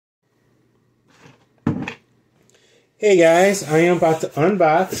Hey guys, I am about to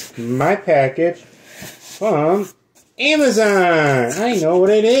unbox my package from Amazon. I know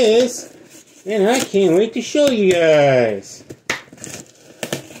what it is, and I can't wait to show you guys.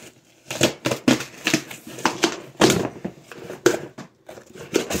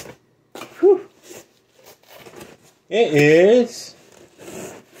 Whew. It is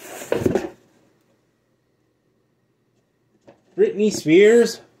Britney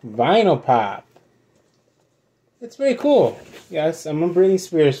Spears Vinyl Pop. It's very cool. Yes, I'm a Britney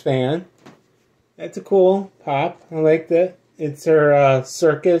Spears fan. That's a cool pop. I like that. It's her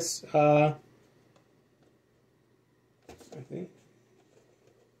circus. I think.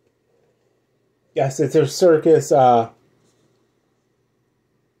 Yes, it's her circus album.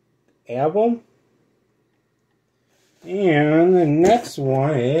 And the next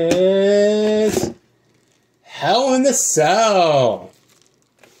one is Hell in the Cell.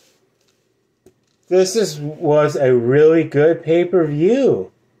 This was a really good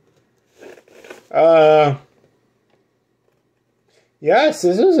pay-per-view. Yes,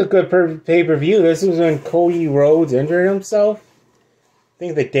 this was a good pay-per-view. This was when Cody Rhodes injured himself. I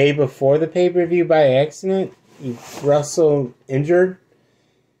think the day before the pay-per-view by accident. He wrestled injured.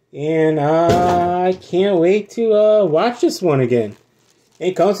 And I can't wait to watch this one again.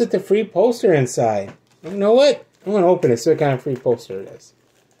 It comes with the free poster inside. You know what? I'm going to open it, see what kind of free poster it is.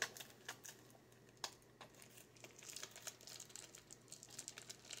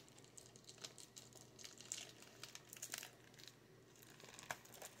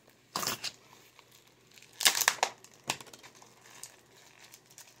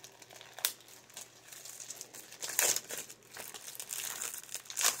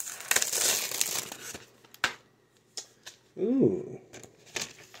 Ooh.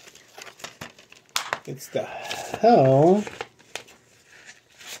 It's the Hell.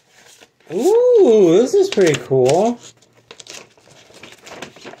 Ooh, this is pretty cool.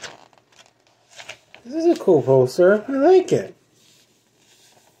 This is a cool poster. I like it.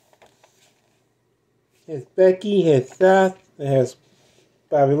 It has Becky, it has Seth, it has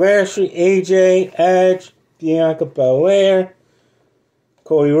Bobby Lashley, AJ, Edge, BIANCA, BELAIR,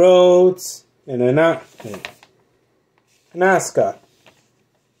 Cody Rhodes, and ASUKA.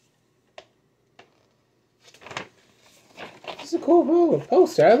 It's a cool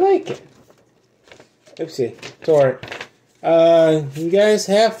poster. I like it. Oopsie. Tore it. You guys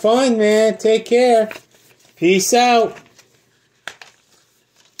have fun, man. Take care. Peace out.